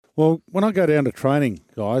Well, when I go down to training,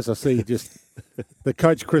 guys, I see just the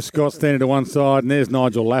coach Chris Scott standing to one side, and there's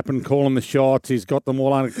Nigel Lappin calling the shots. He's got them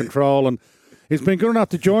all under control, and he's been good enough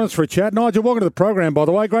to join us for a chat. Nigel, welcome to the program, by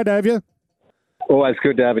the way. Great to have you. Always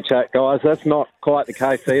good to have a chat, guys. That's not quite the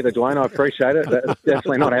case either, Dwayne. I appreciate it. That's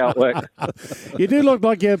definitely not how it works. You do look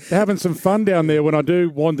like you're having some fun down there when I do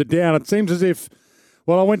wander down. It seems as if,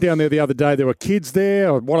 well, I went down there the other day. There were kids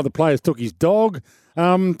there. One of the players took his dog.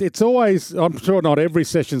 It's always, I'm sure not every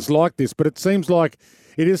session's like this, but it seems like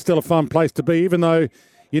it is still a fun place to be, even though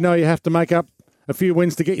you have to make up a few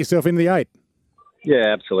wins to get yourself into the 8.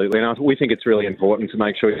 Yeah, absolutely. And we think it's really important to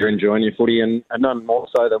make sure you're enjoying your footy, and none more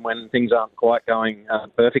so than when things aren't quite going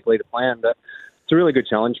perfectly to plan. But it's a really good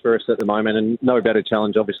challenge for us at the moment, and no better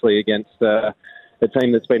challenge, obviously, against a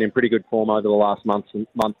team that's been in pretty good form over the last month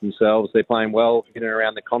themselves. They're playing well in and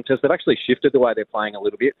around the contest. They've actually shifted the way they're playing a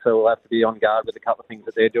little bit, so we'll have to be on guard with a couple of things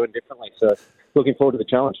that they're doing differently. So looking forward to the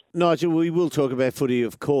challenge. Nigel, we will talk about footy,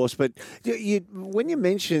 of course, but when you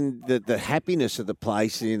mentioned the happiness of the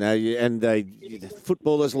place, and the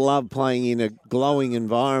footballers love playing in a glowing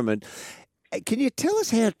environment, can you tell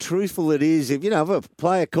us how truthful it is? If a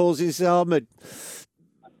player calls in and says,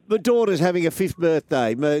 my daughter's having a 5th birthday.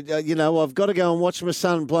 I've got to go and watch my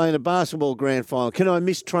son play in a basketball grand final. Can I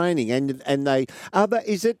miss training?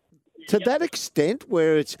 Is it to that extent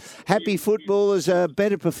where it's happy footballers are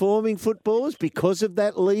better performing footballers because of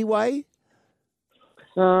that leeway?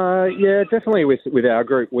 Yeah, definitely with our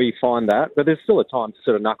group we find that, but there's still a time to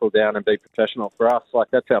sort of knuckle down and be professional for us. Like,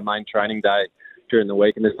 that's our main training day during the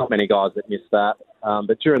week, and there's not many guys that miss that.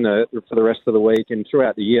 But for the rest of the week and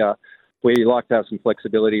throughout the year, we like to have some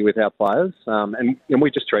flexibility with our players, and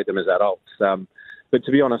we just treat them as adults. But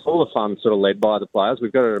to be honest, all the fun's sort of led by the players.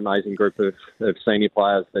 We've got an amazing group of senior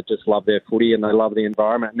players that just love their footy and they love the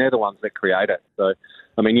environment, and they're the ones that create it. So,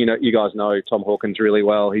 I mean, you guys know Tom Hawkins really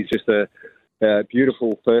well. He's just a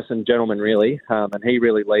beautiful person, gentleman, really, and he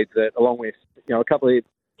really leads it, along with a couple of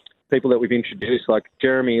people that we've introduced, like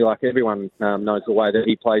Jeremy. Like, everyone knows the way that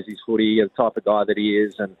he plays his footy, the type of guy that he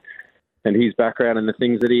is, and his background and the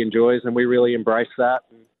things that he enjoys, and we really embrace that.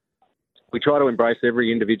 And we try to embrace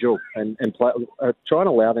every individual and try and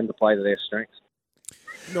allow them to play to their strengths.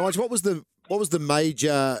 Nigel, what was the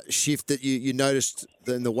major shift that you noticed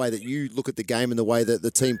in the way that you look at the game and the way that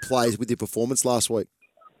the team plays with your performance last week?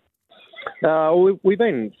 We've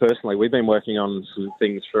been working on some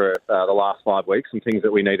things for the last 5 weeks, some things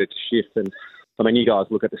that we needed to shift. And I mean, you guys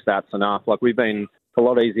look at the stats enough. Like, we've been a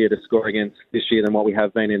lot easier to score against this year than what we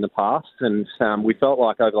have been in the past. And we felt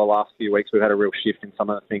like over the last few weeks we've had a real shift in some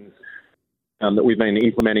of the things that we've been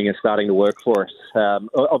implementing and starting to work for us.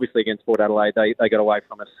 Obviously against Port Adelaide, they got away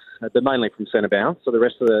from us, but mainly from centre bounce. So the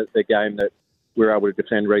rest of the game that we were able to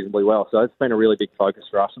defend reasonably well. So it's been a really big focus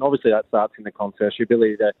for us. And obviously that starts in the contest, your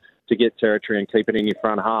ability to get territory and keep it in your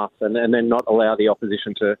front half, and then not allow the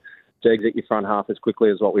opposition to exit your front half as quickly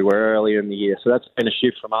as what we were earlier in the year. So that's been a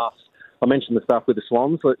shift from us. I mentioned the stuff with the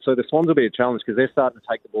Swans. So the Swans will be a challenge because they're starting to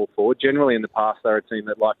take the ball forward. Generally in the past, they're a team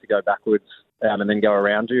that like to go backwards and then go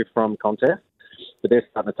around you from contest. But they're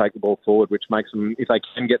starting to take the ball forward, which makes them, if they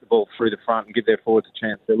can get the ball through the front and give their forwards a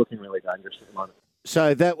chance, they're looking really dangerous at the moment.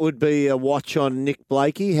 So that would be a watch on Nick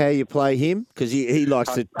Blakey, how you play him, because he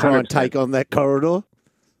likes to try and take on that corridor.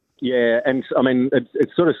 Yeah, and I mean, it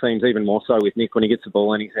sort of seems even more so with Nick when he gets the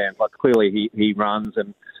ball in his hands. Like, clearly he runs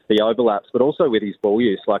and he overlaps, but also with his ball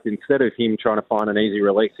use. Like, instead of him trying to find an easy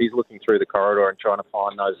release, he's looking through the corridor and trying to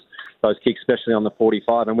find those kicks, especially on the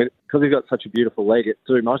 45. And because he's got such a beautiful leg,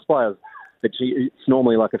 most players, it's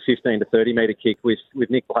normally like a 15 to 30 metre kick. With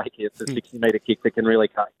Nick Blakey, it's a 60 metre kick that can really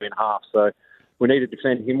cut you in half. So we need to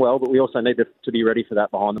defend him well, but we also need to be ready for that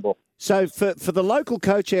behind the ball. So for the local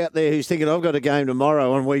coach out there who's thinking, I've got a game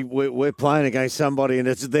tomorrow and we're playing against somebody and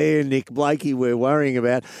it's there, Nick Blakey, we're worrying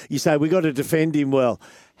about, you say we've got to defend him well.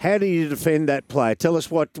 How do you defend that player? Tell us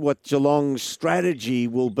what Geelong's strategy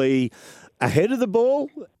will be ahead of the ball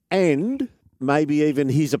and maybe even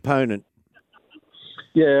his opponent.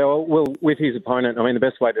 Yeah, well, with his opponent, I mean, the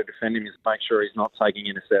best way to defend him is to make sure he's not taking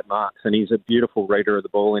intercept marks, and he's a beautiful reader of the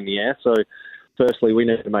ball in the air. So, firstly, we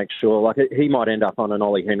need to make sure, like, he might end up on an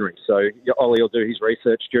Ollie Henry. So, Ollie will do his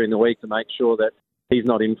research during the week to make sure that he's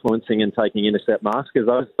not influencing and taking intercept marks, because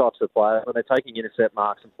those types of players, when they're taking intercept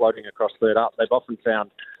marks and floating across third up, they've often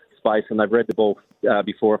found space and they've read the ball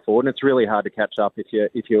before a forward, and it's really hard to catch up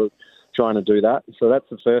if you're trying to do that. So that's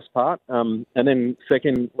the first part. And then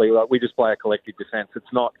secondly, we just play a collective defence.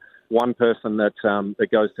 It's not one person that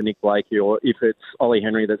goes to Nick Blakey, or if it's Ollie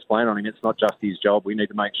Henry that's playing on him, it's not just his job. We need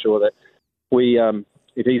to make sure that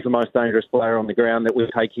if he's the most dangerous player on the ground, that we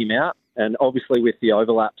take him out And obviously with the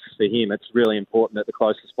overlaps for him, it's really important that the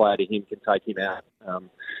closest player to him can take him out.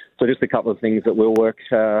 So just a couple of things that we'll work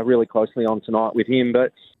really closely on tonight with him.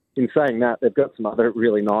 But in saying that, they've got some other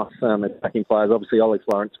really nice attacking players. Obviously, Ollie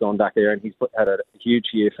Florent's gone back there, and he's had a huge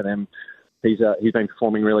year for them. He's been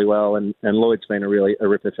performing really well, and Lloyd's been a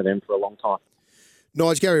ripper for them for a long time.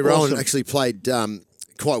 Nigel, Gary Rowan actually played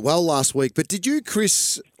quite well last week, but did you,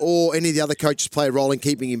 Chris, or any of the other coaches play a role in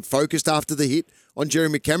keeping him focused after the hit on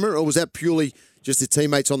Jeremy Cameron, or was that purely just his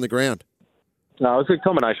teammates on the ground? No, it was a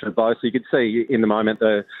combination of both. So you could see in the moment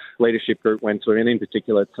the leadership group went to him, and in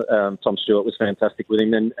particular Tom Stewart was fantastic with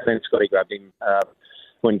him, and then Scotty grabbed him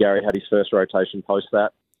when Gary had his first rotation post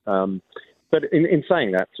that. But in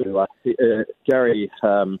saying that too, Gary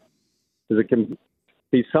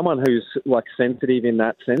he's someone who's like sensitive in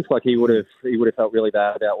that sense. Like he would have felt really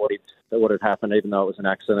bad about what had happened, even though it was an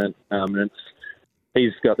accident. And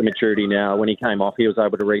he's got the maturity now. When he came off, he was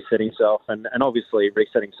able to reset himself, and obviously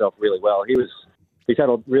reset himself really well. He's had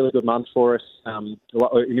a really good month for us,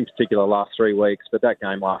 in particular last 3 weeks. But that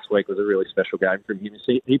game last week was a really special game from him.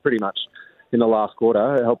 He pretty much, in the last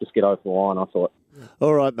quarter, helped us get over the line, I thought.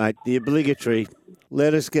 All right, mate, the obligatory.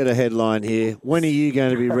 Let us get a headline here. When are you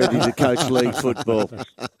going to be ready to coach league football?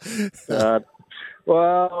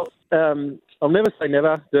 I'll never say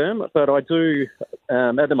never, Derm, but I do,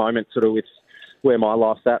 at the moment, sort of with where my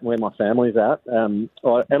life's at and where my family's at. And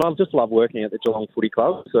I just love working at the Geelong Footy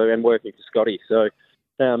Club and working for Scotty. So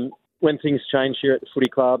when things change here at the Footy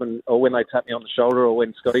Club or when they tap me on the shoulder or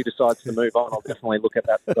when Scotty decides to move on, I'll definitely look at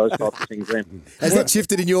those types of things then. Has that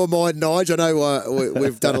shifted in your mind, Nigel? I know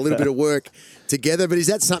we've done a little bit of work together, but is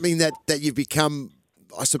that something that you've become,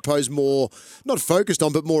 I suppose, more, not focused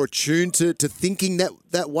on, but more attuned to thinking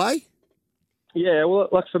that way? Yeah, well,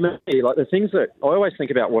 like for me, like the things that I always think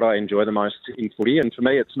about what I enjoy the most in footy, and for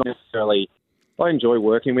me, it's not necessarily I enjoy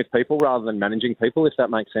working with people rather than managing people, if that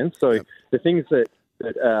makes sense. So the things that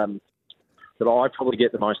I probably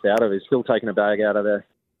get the most out of is still taking a bag out of the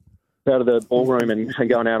ballroom and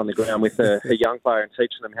going out on the ground with a young player and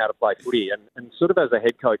teaching them how to play footy. And sort of as a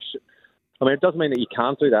head coach, I mean, it doesn't mean that you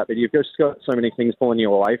can't do that, but you've just got so many things pulling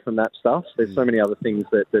you away from that stuff. There's so many other things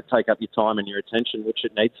that take up your time and your attention, which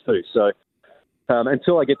it needs to. So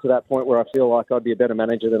until I get to that point where I feel like I'd be a better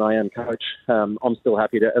manager than I am coach, I'm still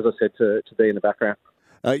happy to, as I said, to be in the background.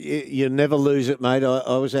 You never lose it, mate.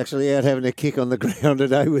 I was actually out having a kick on the ground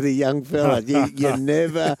today with a young fella. You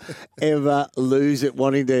never, ever lose it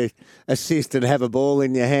wanting to assist and have a ball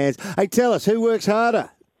in your hands. Hey, tell us, who works harder?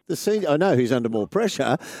 The senior, I know who's under more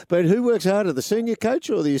pressure, but who works harder, the senior coach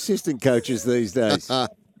or the assistant coaches these days?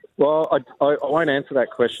 Well, I won't answer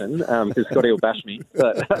that question because Scotty will bash me.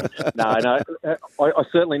 But no, I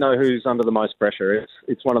certainly know who's under the most pressure.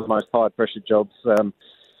 It's one of the most high-pressure jobs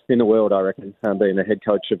in the world, I reckon, being the head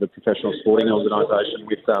coach of a professional sporting organisation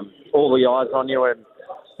with all the eyes on you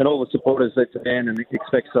and all the supporters that demand and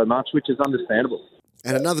expect so much, which is understandable.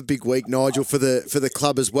 And another big week, Nigel, for the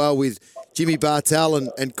club as well, with Jimmy Bartel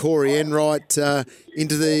and Corey Enright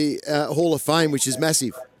into the Hall of Fame, which is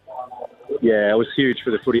massive. Yeah, it was huge for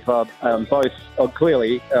the footy club. Both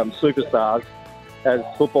clearly superstars as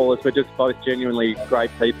footballers, but just both genuinely great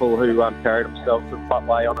people who carried themselves the right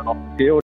way on and off the field.